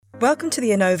Welcome to the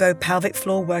Innovo Pelvic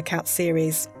Floor Workout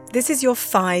Series. This is your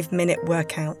 5-minute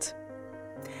workout.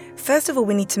 First of all,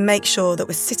 we need to make sure that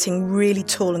we're sitting really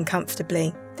tall and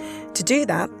comfortably. To do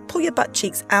that, pull your butt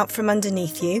cheeks out from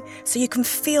underneath you so you can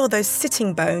feel those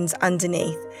sitting bones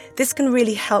underneath. This can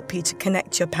really help you to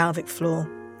connect your pelvic floor.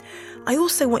 I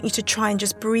also want you to try and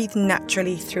just breathe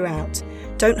naturally throughout.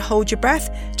 Don't hold your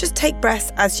breath, just take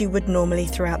breaths as you would normally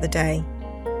throughout the day.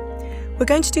 We're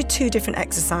going to do 2 different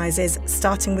exercises,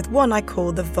 starting with one I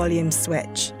call the volume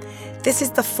switch. This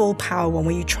is the full power one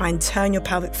where you try and turn your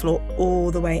pelvic floor all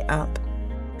the way up.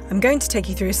 I'm going to take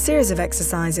you through a series of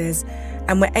exercises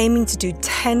and we're aiming to do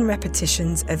 10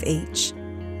 repetitions of each.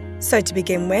 So to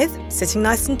begin with, sitting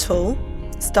nice and tall,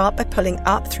 start by pulling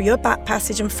up through your back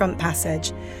passage and front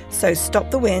passage. So stop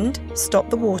the wind,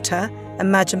 stop the water.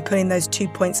 Imagine pulling those 2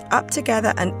 points up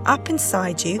together and up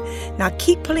inside you. Now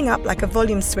keep pulling up like a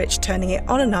volume switch, turning it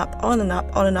on and up, on and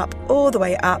up, on and up, all the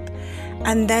way up,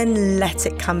 and then let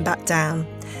it come back down.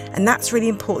 And that's really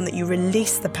important that you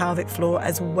release the pelvic floor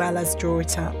as well as draw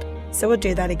it up. So we'll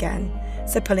do that again.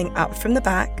 So pulling up from the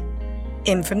back,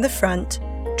 in from the front,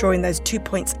 drawing those 2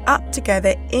 points up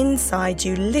together inside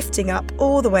you, lifting up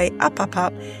all the way up, up,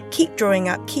 up. Keep drawing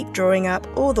up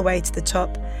all the way to the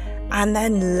top, and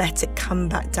then let it come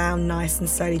back down nice and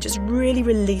slowly. Just really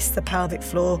release the pelvic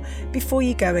floor before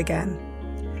you go again.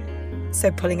 So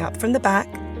pulling up from the back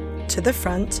to the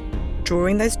front,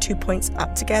 drawing those 2 points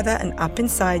up together and up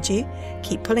inside you.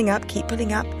 Keep pulling up,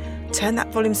 turn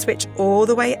that volume switch all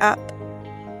the way up,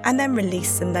 and then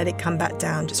release and let it come back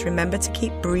down. Just remember to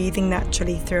keep breathing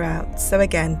naturally throughout. So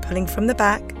again, pulling from the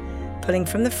back, pulling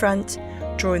from the front,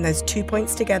 drawing those 2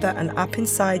 points together and up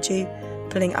inside you,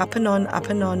 pulling up and on, up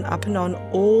and on, up and on,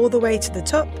 all the way to the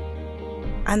top,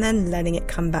 and then letting it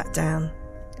come back down.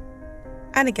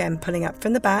 And again, pulling up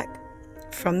from the back,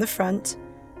 from the front,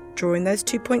 drawing those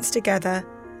 2 points together,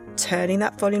 turning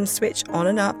that volume switch on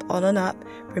and up, on and up.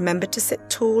 Remember to sit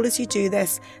tall as you do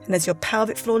this, and as your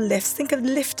pelvic floor lifts, think of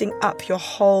lifting up your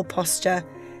whole posture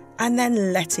and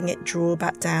then letting it draw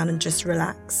back down and just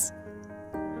relax.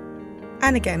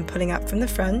 And again, pulling up from the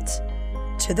front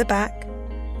to the back,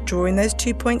 drawing those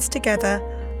 2 points together,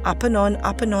 up and on,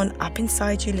 up and on, up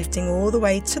inside you, lifting all the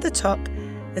way to the top,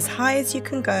 as high as you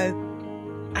can go,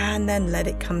 and then let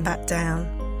it come back down.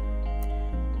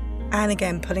 And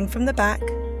again, pulling from the back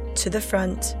to the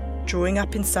front, drawing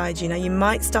up inside you. Now you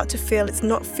might start to feel it's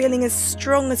not feeling as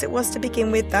strong as it was to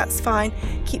begin with. That's fine.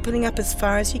 Keep pulling up as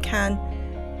far as you can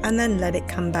and then let it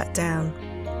come back down.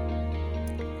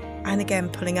 And again,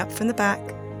 pulling up from the back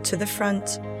to the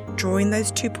front, drawing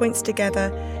those 2 points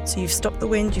together. So you've stopped the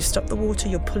wind, you've stopped the water,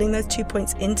 you're pulling those 2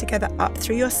 points in together up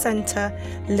through your center,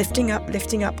 lifting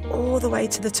up all the way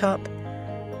to the top,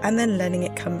 and then letting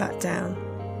it come back down.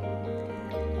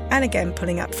 And again,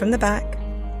 pulling up from the back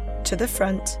to the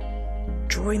front,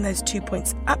 drawing those 2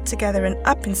 points up together and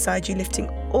up inside you, lifting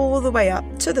all the way up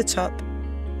to the top,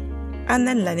 and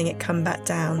then letting it come back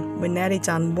down. We're nearly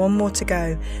done. One more to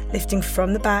go. Lifting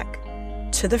from the back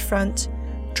to the front,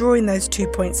 drawing those 2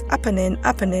 points up and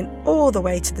in, all the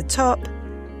way to the top,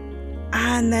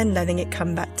 and then letting it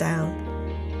come back down.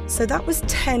 So that was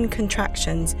 10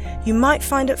 contractions. You might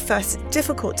find at first it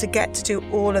difficult to get to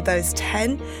do all of those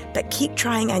 10, but keep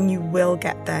trying and you will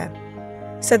get there.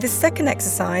 So the second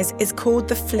exercise is called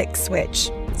the flick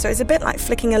switch. So it's a bit like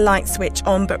flicking a light switch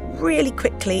on, but really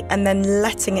quickly, and then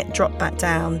letting it drop back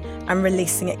down and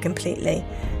releasing it completely.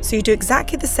 So you do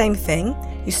exactly the same thing.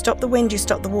 You stop the wind, you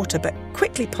stop the water, but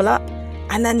quickly pull up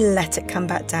and then let it come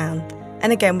back down.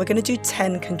 And again, we're going to do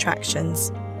 10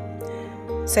 contractions.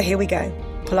 So here we go.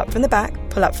 Pull up from the back,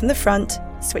 pull up from the front,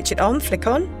 switch it on, flick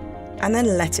on, and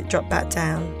then let it drop back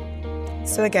down.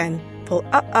 So again, pull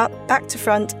up, back to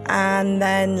front, and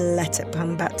then let it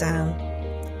come back down.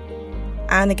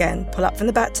 And again, pull up from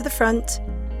the back to the front,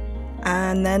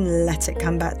 and then let it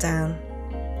come back down.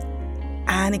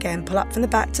 And again, pull up from the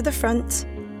back to the front,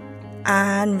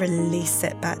 and release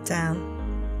it back down.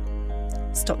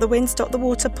 Stop the wind, stop the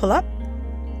water, pull up,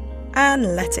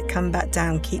 and let it come back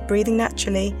down. Keep breathing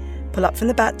naturally. Pull up from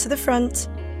the back to the front,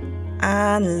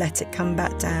 and let it come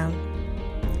back down.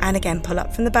 And again, pull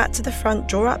up from the back to the front,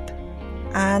 draw up,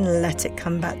 and let it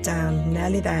come back down.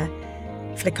 Nearly there.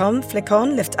 Flick on,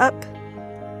 lift up,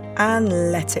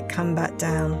 and let it come back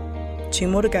down. 2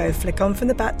 more to go. Flick on from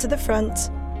the back to the front,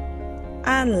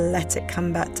 and let it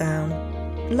come back down.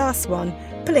 Last one,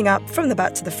 pulling up from the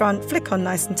back to the front, flick on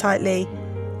nice and tightly,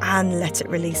 and let it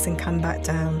release and come back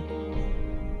down.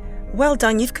 Well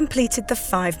done, you've completed the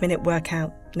 5-minute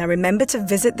workout. Now remember to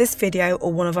visit this video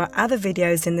or one of our other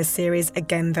videos in this series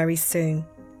again very soon.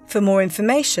 For more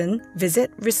information,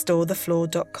 visit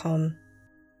restorethefloor.com.